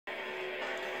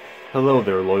Hello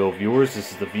there, loyal viewers.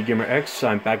 This is the VGamer X.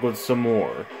 I'm back with some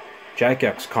more Jak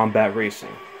X Combat Racing.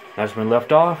 Last time we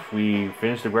left off, we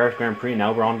finished the Grass Grand Prix.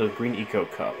 Now we're on the Green Eco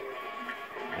Cup.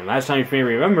 And last time, if you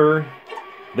may remember,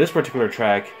 this particular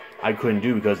track I couldn't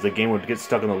do because the game would get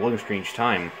stuck on the loading screen each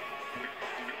time.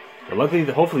 But luckily,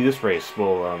 hopefully, this race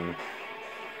will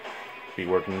be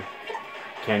working.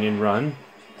 Canyon Run.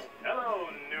 Hello,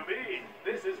 newbie.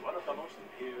 This is one of the most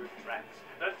weird tracks.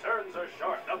 The turns are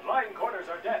short, the blind corners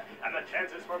are dead, and the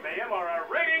chances for mayhem are a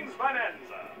ratings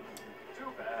bonanza.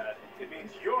 Too bad. It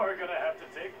means you're gonna have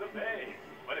to take the bait.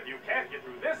 But if you can't get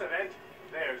through this event,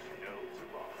 there's no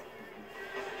tomorrow.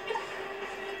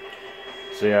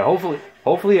 So yeah,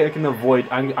 hopefully I can avoid.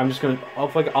 I'm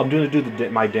gonna do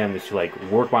my damnedest to like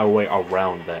work my way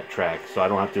around that track, so I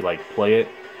don't have to like play it.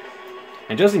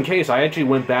 And just in case, I actually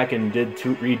went back and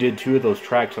redid two of those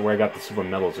tracks where I got the silver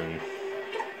medals in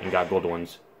and got gold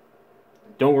ones.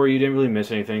 Don't worry, you didn't really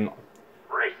miss anything.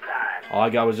 Race time. All I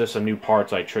got was just some new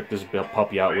parts I tricked this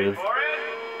puppy out with. For it,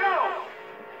 go!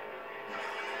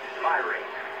 My race.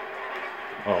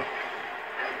 Oh.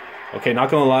 Okay,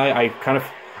 not gonna lie, I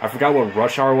forgot what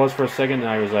rush hour was for a second, and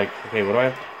I was like, okay, what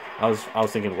do I was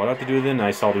thinking, what do I have to do then? And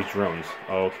I saw these drones.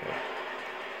 Oh, okay.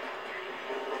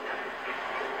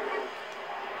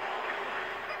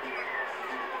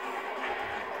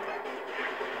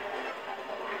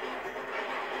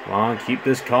 Come on, keep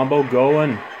this combo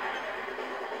going.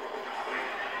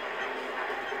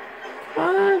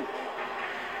 Come on.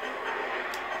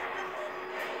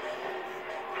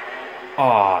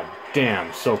 Aw,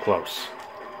 damn, so close.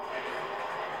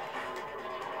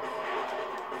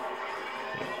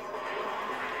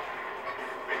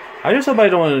 I just hope I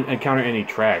don't encounter any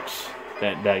tracks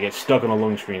that get stuck on a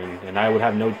loading screen, and I would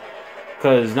have no...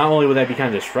 Because not only would that be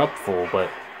kind of disruptful, but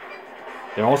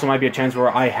there also might be a chance where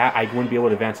I wouldn't be able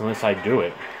to advance unless I do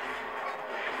it.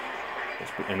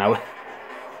 And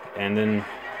then...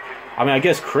 I mean, I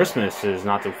guess Christmas is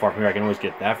not too far from here. I can always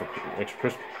get that for extra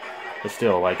Christmas. But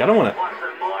still, like, I don't want to...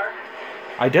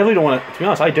 I definitely don't want to... To be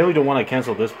honest, I definitely don't want to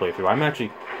cancel this playthrough. I'm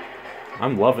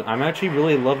actually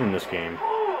really loving this game.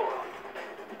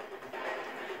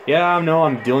 Yeah, no,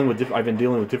 I've been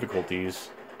dealing with difficulties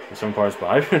in some parts,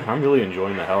 but I'm really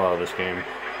enjoying the hell out of this game.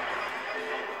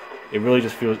 It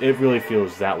really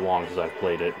feels that long since I've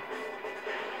played it.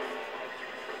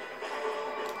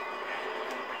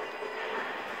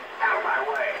 Out of my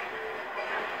way.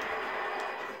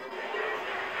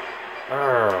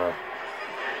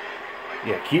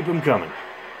 Yeah, keep them coming.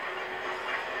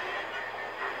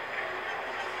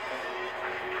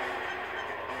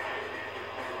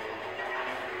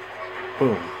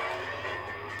 Boom.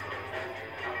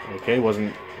 Okay,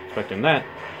 wasn't expecting that.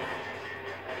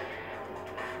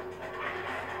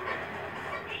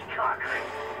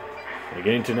 We're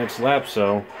getting to the next lap,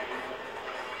 so...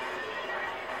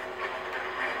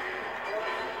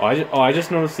 I just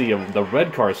noticed the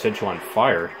red car set you on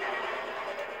fire.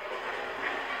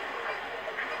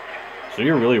 So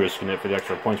you're really risking it for the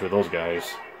extra points with those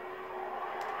guys.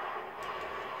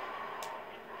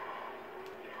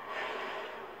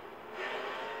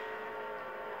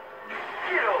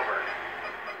 Get over.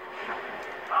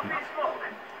 I'll be smoke.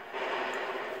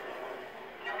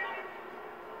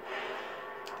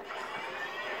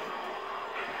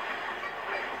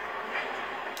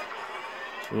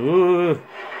 Ooh.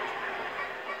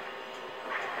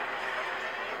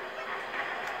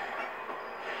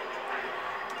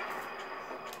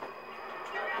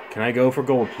 Can I go for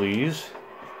gold, please?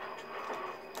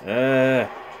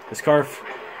 This car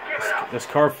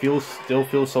still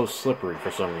feels so slippery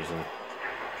for some reason.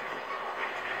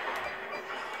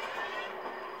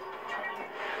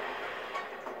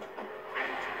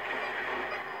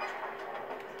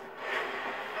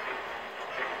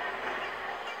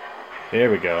 There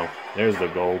we go. There's the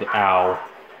gold. Ow.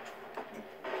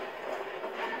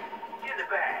 Get the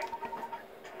bag.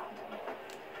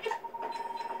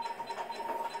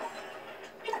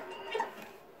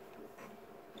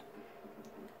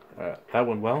 That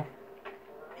went well.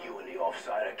 You and the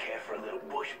offsider care for a little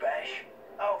bush bash?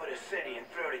 Over the city and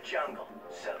through the jungle,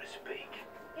 so to speak.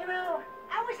 You know,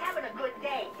 I was having a good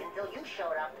day until you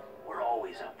showed up. We're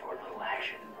always up for a little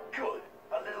action. Good.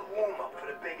 A little warm-up for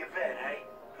the big event, eh?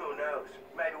 Who knows?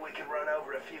 Maybe we can run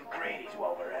over a few greenies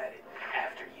while we're at it.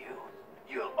 After you.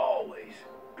 You'll always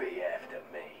be after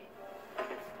me.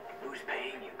 Who's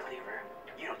paying you, Cleaver?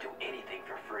 You don't do anything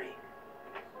for free.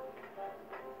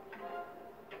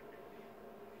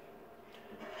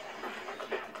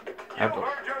 You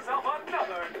earned yourself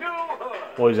another new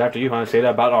hood. Well, he's after you, huh? Say that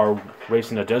about our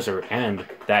race in the desert and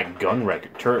that gun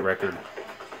record, turret record.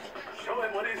 Show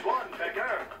him what he's won,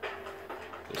 Becker.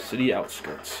 The city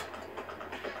outskirts.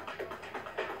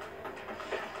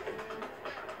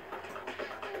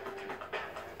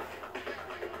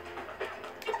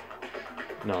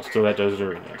 No, still that desert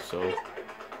arena, so...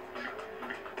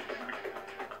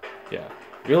 Yeah.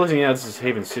 Realizing, yeah, this is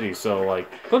Haven City, so, like...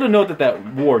 Good to note that that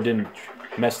war didn't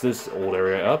mess this old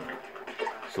area up.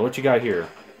 So what you got here?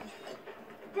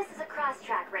 This is a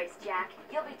cross-track race, Jack.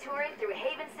 You'll be touring through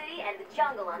Haven City and the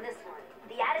jungle on this one.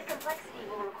 The added complexity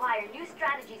will require new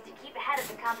strategies to keep ahead of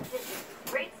the competition.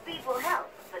 Great speed will help,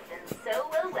 but then so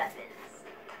will weapons.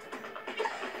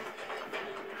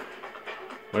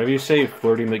 Whatever you say,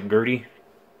 Flirty McGurdy.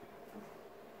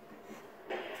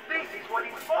 This is what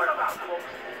it's all about, folks.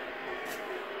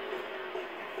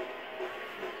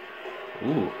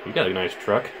 Ooh, you got a nice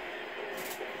truck.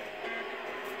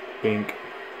 Bink.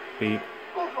 Beep.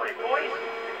 Go for it, boys.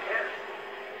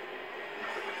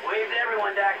 Wave to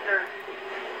everyone, Daxter.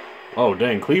 Oh,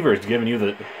 dang, Cleaver's giving you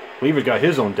the... Cleaver's got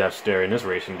his own death stare in this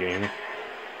racing game.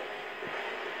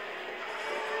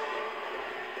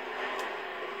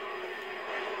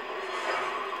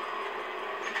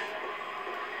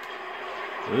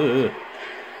 Ugh.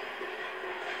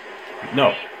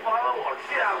 No. Follow or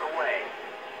get out of the way.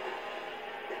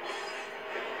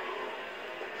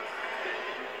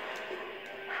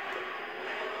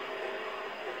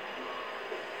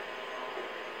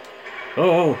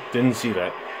 Oh, didn't see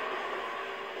that.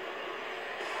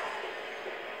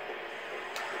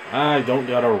 I don't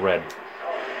got a red. This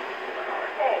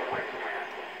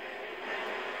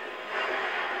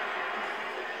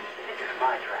is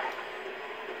my track.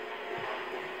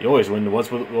 You always win. What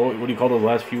do you call the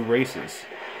last few races?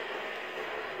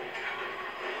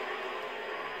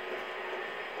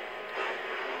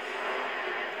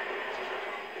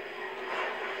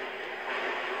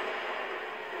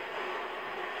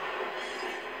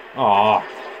 Aw.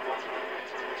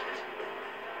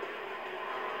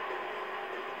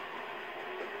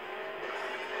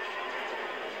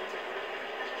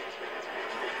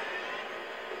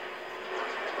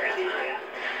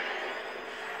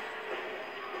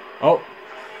 Oh.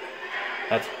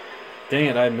 That's... Dang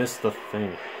it, I missed the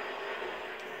thing.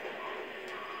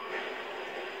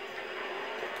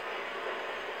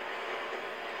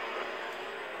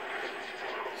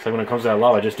 So when it comes to that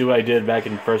lava, just do what I did back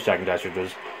in first Jak and Daxter.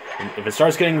 Just, if it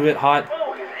starts getting a bit hot,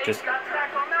 just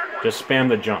spam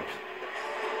the jump.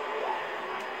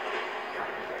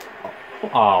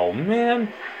 Oh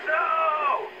man.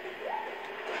 No!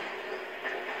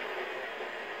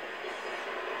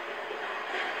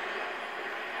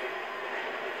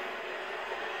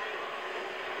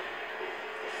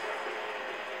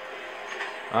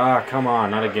 Ah, come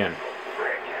on, not again.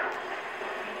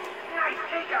 Nice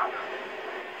takeout.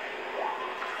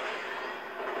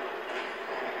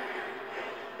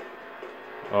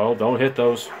 Oh, don't hit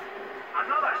those.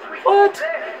 Another sweet What?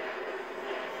 there.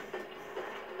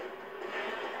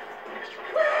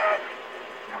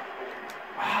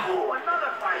 Ooh,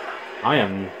 another fighter. I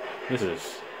am... This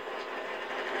is...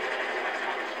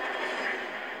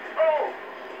 Oh!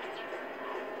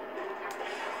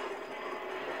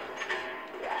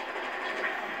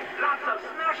 Lots of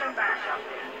smash and bash up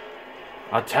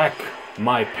there. Attack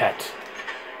my pet.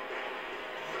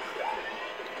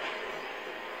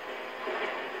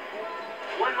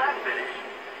 One last finish.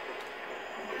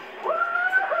 Woo!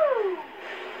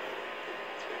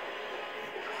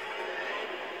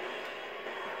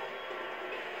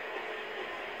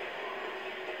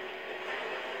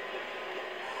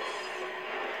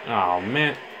 Oh,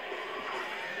 man.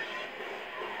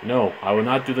 No, I will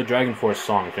not do the Dragon Force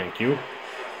song, thank you.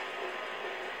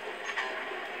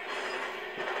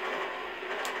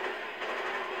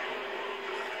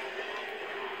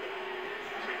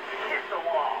 Hit the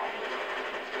wall.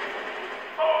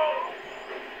 Oh!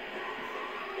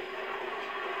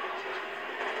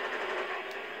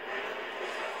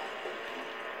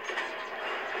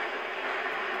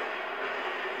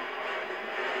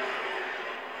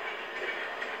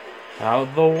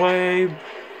 Out the way.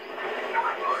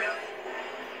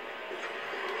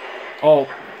 Oh.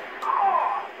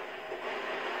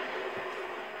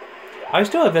 I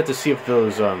still have yet to see if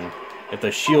those, if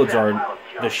the shields are,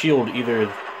 the shield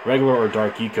either regular or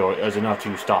dark eco is enough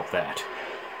to stop that.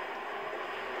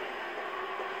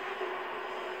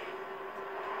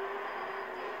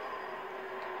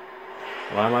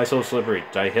 Why am I so slippery?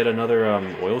 Did I hit another,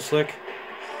 oil slick?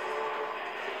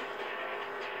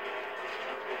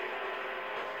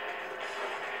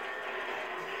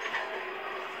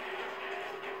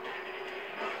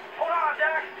 Hold on,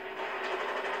 Jack.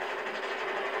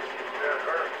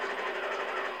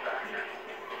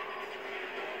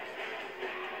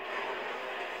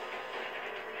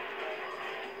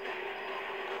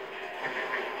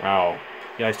 Wow.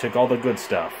 You guys took all the good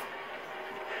stuff.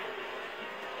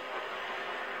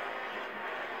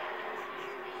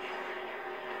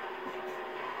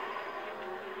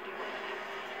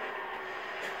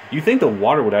 You think the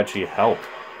water would actually help?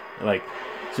 Like,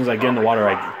 as soon as I get in the water,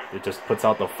 it just puts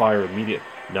out the fire immediately.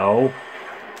 No.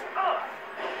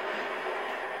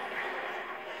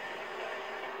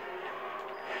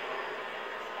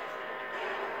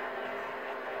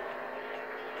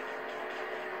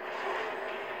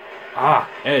 Ah,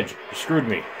 Edge, you screwed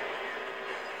me.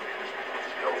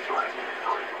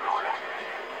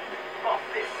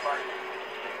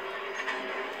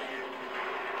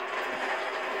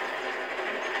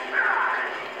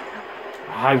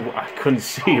 I couldn't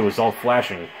see, it was all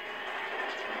flashing.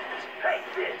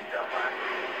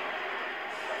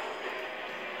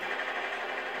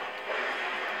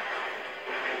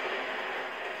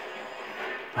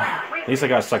 At least I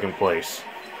got second place.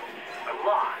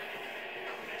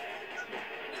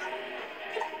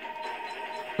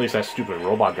 At least that stupid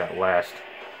robot got last.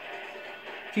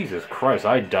 Jesus Christ,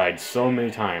 I died so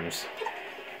many times.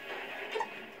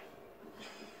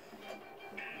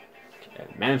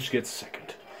 And managed to get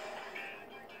second.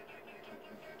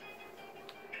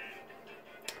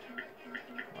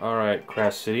 Alright,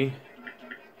 Crash City.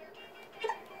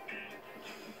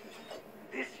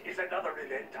 This is another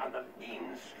event on the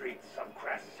mean streets of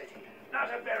Crash City.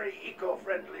 Not a very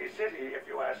eco-friendly city, if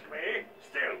you ask me.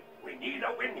 Still, we need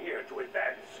a win here to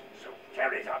advance. So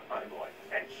carry it up, my boy,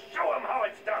 and show them how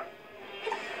it's done.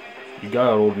 You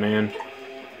got it, old man.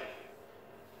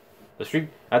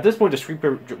 At this point, the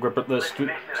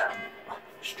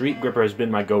Street Gripper has been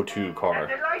my go-to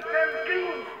car.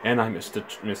 And I missed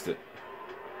it.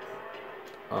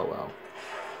 Oh well.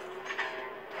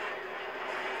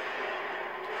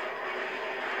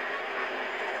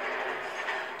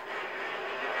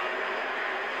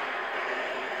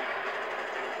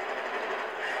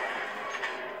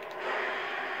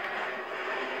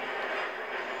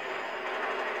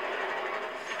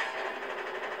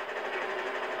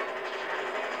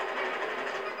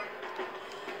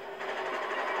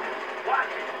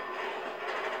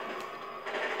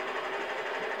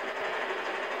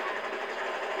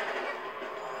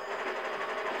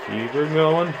 Keep her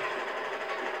going.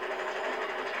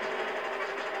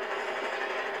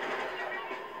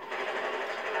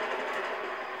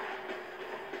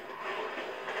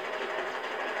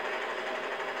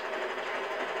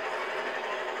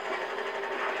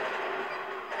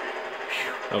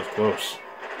 That was close.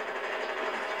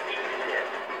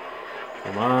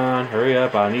 Come on, hurry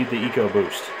up. I need the eco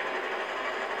boost.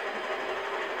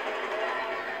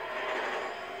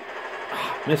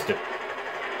 Missed it.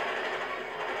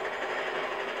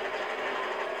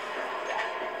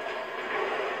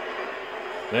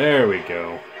 There we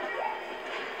go.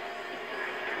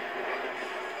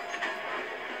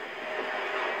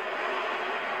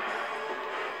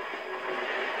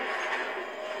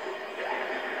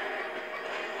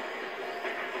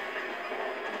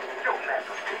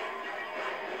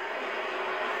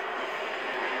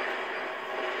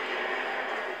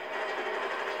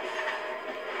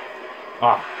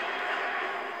 Ah.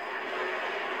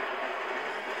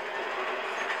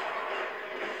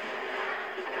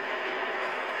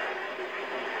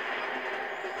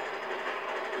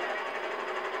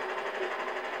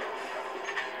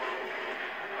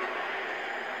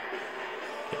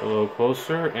 Get a little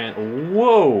closer and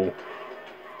whoa!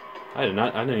 I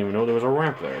didn't even know there was a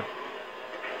ramp there.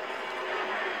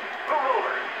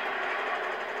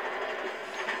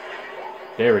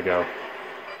 There we go.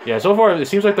 Yeah, so far it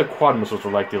seems like the quad missiles are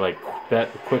like the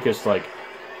quickest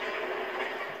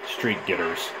street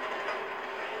getters.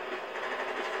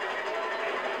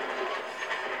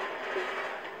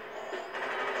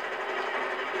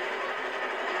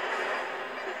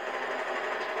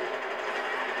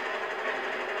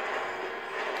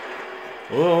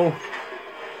 Whoa.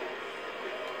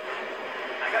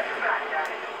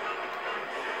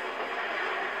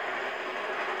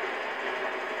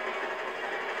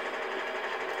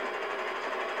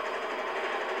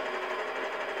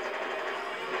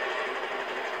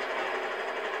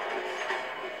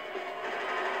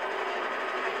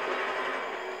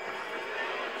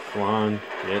 Come on,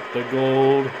 get the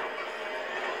gold.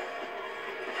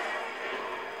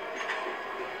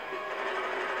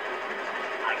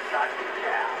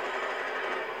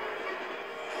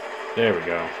 There we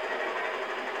go.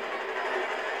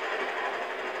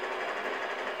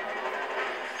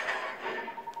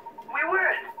 We win.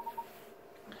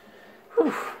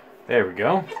 Whew. There we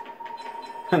go.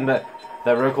 And that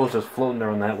record's just floating there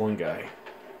on that one guy.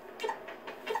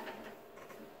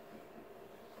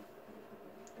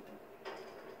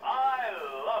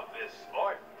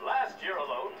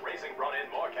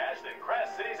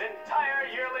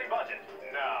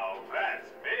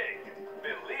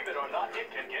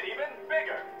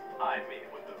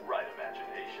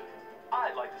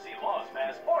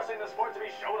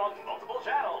 shown on multiple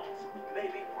channels.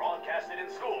 Maybe broadcasted in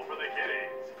school for the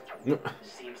kiddies.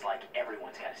 Seems like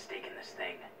everyone's got a stake in this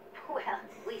thing. Well,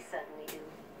 we certainly do.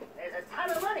 There's a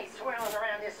ton of money swirling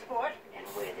around this sport. And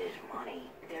where there's money,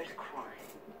 there's crime.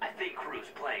 I think Crew's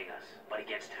playing us, but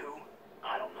against who?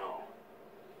 I don't know.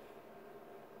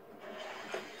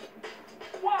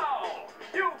 Wow!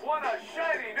 You've won a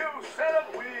shiny new set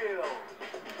of wheels!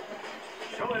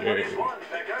 Show him what he's won,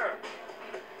 Becker.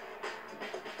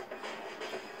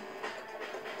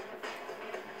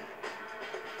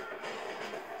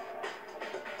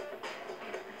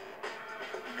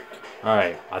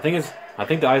 Alright, I think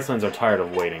the Icelands are tired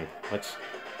of waiting. Let's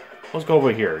go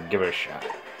over here and give it a shot.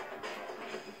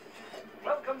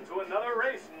 Welcome to another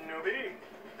race, newbie.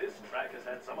 This track has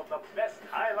had some of the best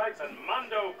highlights and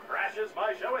mondo crashes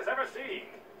my show has ever seen.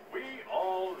 We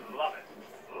all love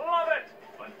it. Love it!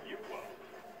 But you won't.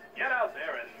 Get out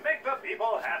there and make the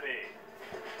people happy.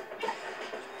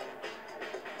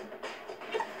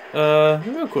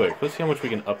 Real quick, let's see how much we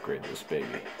can upgrade this baby.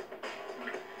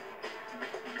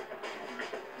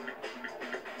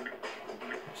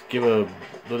 Let's give a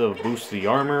little boost to the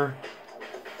armor,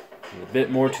 and a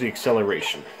bit more to the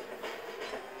acceleration.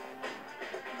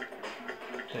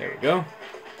 There we go.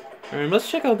 Alright,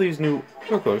 let's check out these new,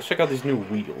 real quick, let's check out these new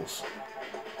wheels.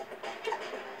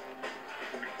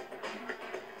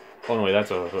 Oh no, wait,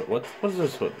 that's a hood. What is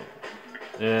this hood?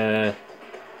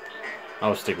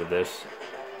 I'll stick with this.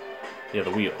 Yeah,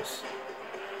 the wheels.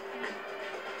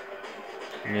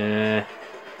 Nah.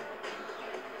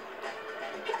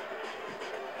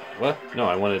 What? No,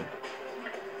 I wanted...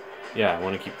 Yeah, I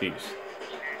want to keep these.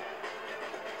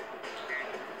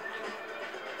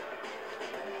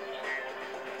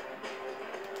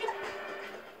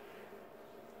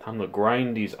 Time to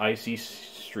grind these icy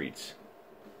streets.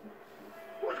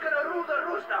 Who's gonna rule the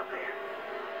roost out there?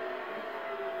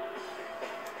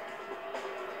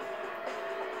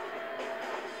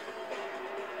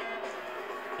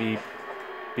 Beep,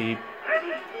 beep,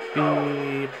 Ready? Go.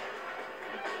 beep.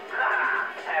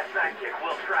 Ah, that sidekick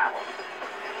will travel.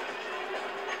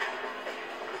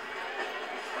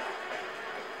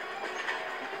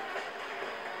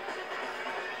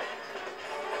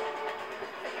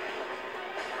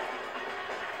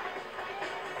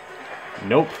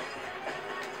 Nope.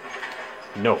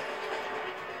 Nope.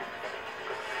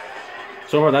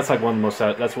 So far, that's like one of the most.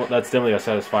 That's definitely a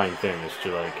satisfying thing. Is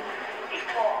to like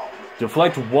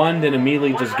deflect one, then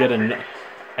immediately just get and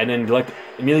then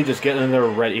immediately just get another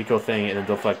red eco thing, and then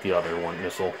deflect the other one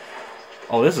missile.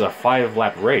 Oh, this is a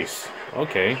 5-lap race.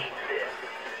 Okay.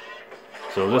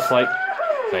 So this like,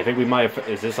 I think we might have.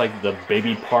 Is this like the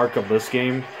baby park of this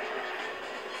game?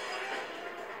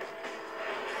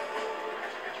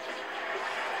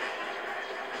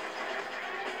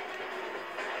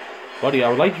 Buddy, I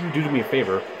would like you to do me a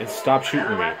favor and stop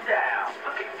shooting me. Down.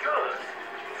 Looking good.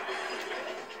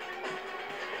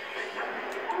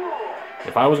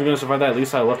 If I wasn't going to survive that, at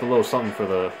least I left a little something for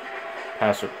the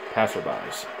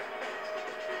passerbys.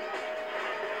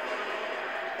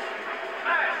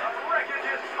 Man, the wreckage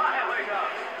is piling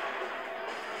up.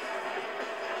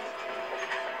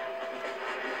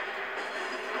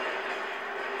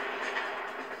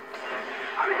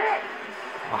 I'm hit.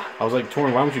 I was like,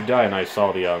 Torn, why would you die? And I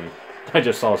saw the, I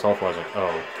just saw his health. I was like,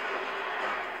 oh.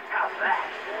 How's that?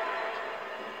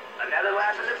 Another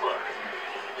lap in the book.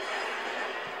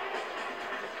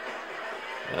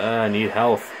 I need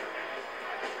health.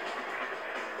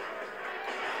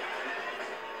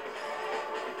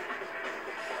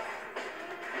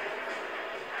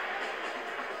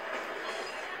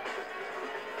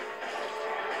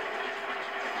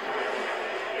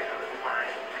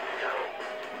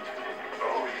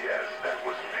 Oh yes, that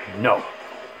was me. No.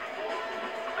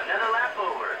 Another lap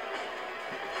over.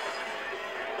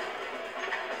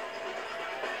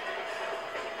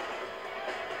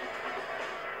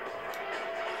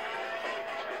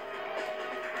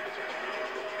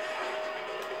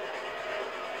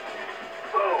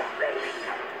 Boom, baby.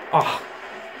 Ah.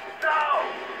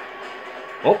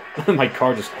 No. Oh, my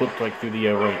car just clipped like through the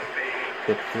ramp.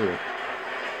 Clipped through.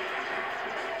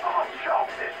 I'll chop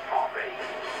this puppy.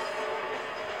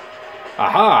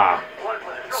 Aha! One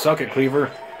for the Suck it,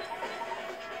 Cleaver.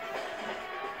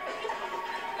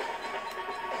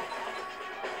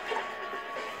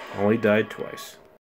 Only died twice.